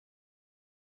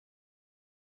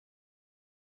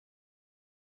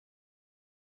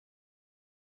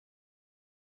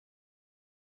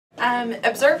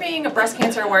Observing Breast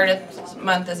Cancer Awareness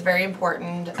Month is very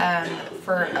important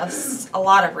for a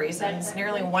lot of reasons.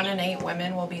 Nearly 1 in 8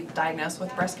 women will be diagnosed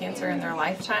with breast cancer in their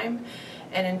lifetime,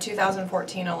 and in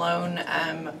 2014 alone,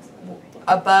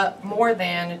 more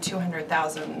than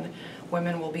 200,000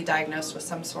 women will be diagnosed with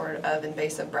some sort of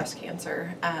invasive breast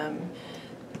cancer.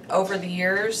 Over the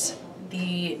years,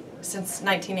 since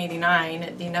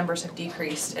 1989, the numbers have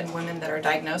decreased in women that are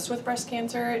diagnosed with breast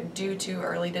cancer due to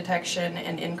early detection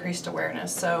and increased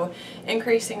awareness. So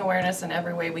increasing awareness in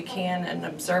every way we can, and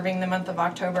observing the month of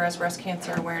October as Breast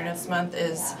Cancer Awareness Month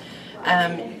is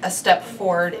a step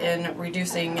forward in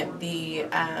reducing the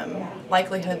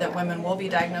likelihood that women will be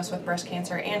diagnosed with breast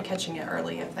cancer and catching it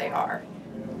early if they are.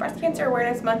 Breast Cancer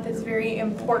Awareness Month is very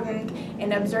important,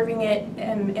 and observing it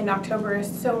in October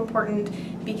is so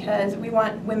important because we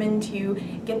want women to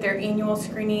get their annual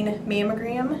screening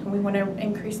mammogram. We want to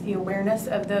increase the awareness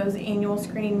of those annual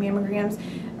screening mammograms.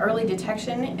 Early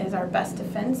detection is our best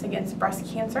defense against breast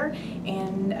cancer,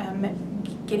 and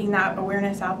getting that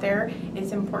awareness out there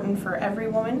is important for every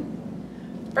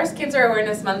woman. Breast Cancer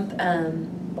Awareness Month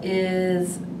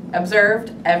is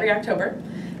observed every October.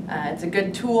 It's a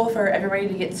good tool for everybody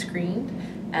to get screened,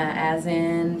 as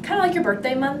in kind of like your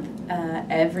birthday month.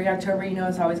 Every October, you know,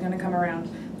 it's always going to come around.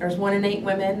 There's 1 in 8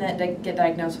 women that get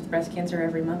diagnosed with breast cancer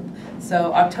every month.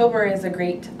 So October is a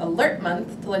great alert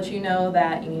month to let you know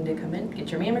that you need to come in,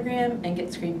 get your mammogram, and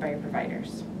get screened by your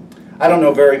providers. I don't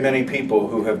know very many people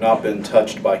who have not been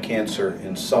touched by cancer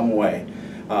in some way.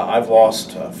 I've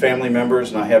lost family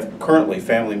members, and I have currently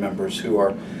family members who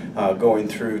are going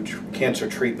through cancer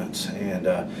treatments,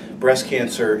 and breast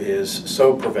cancer is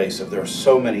so pervasive. There are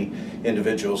so many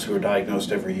individuals who are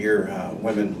diagnosed every year,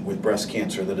 women with breast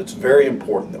cancer, that it's very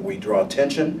important that we draw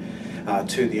attention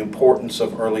to the importance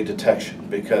of early detection,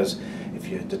 because if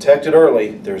you detect it early,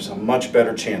 there's a much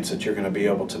better chance that you're going to be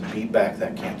able to beat back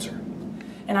that cancer.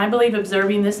 And I believe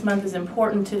observing this month is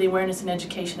important to the awareness and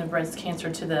education of breast cancer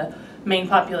to the main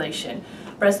population.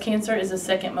 Breast cancer is the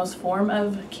second most form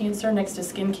of cancer next to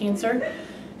skin cancer,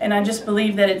 and I just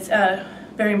believe that it's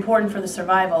very important for the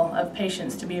survival of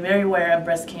patients to be very aware of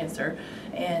breast cancer,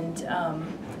 and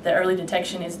that early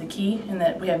detection is the key, and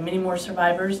that we have many more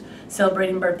survivors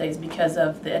celebrating birthdays because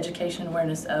of the education and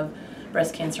awareness of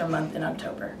Breast Cancer Month in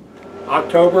October.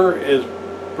 October is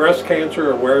Breast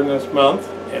Cancer Awareness Month,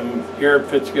 and here at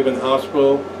Fitzgibbon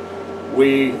Hospital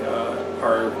we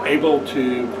are able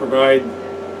to provide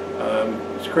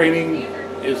screening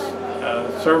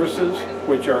services,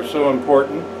 which are so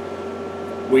important.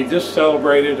 We just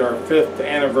celebrated our 5th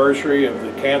anniversary of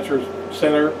the Cancer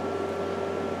Center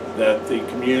that the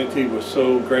community was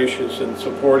so gracious in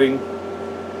supporting.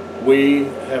 We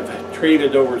have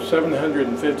treated over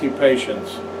 750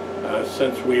 patients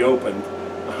since we opened.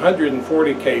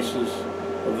 140 cases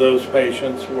of those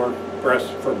patients were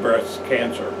for breast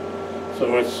cancer.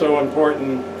 So it's so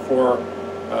important for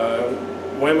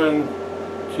women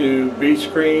to be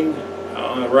screened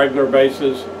on a regular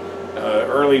basis.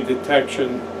 Early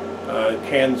detection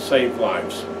can save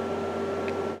lives.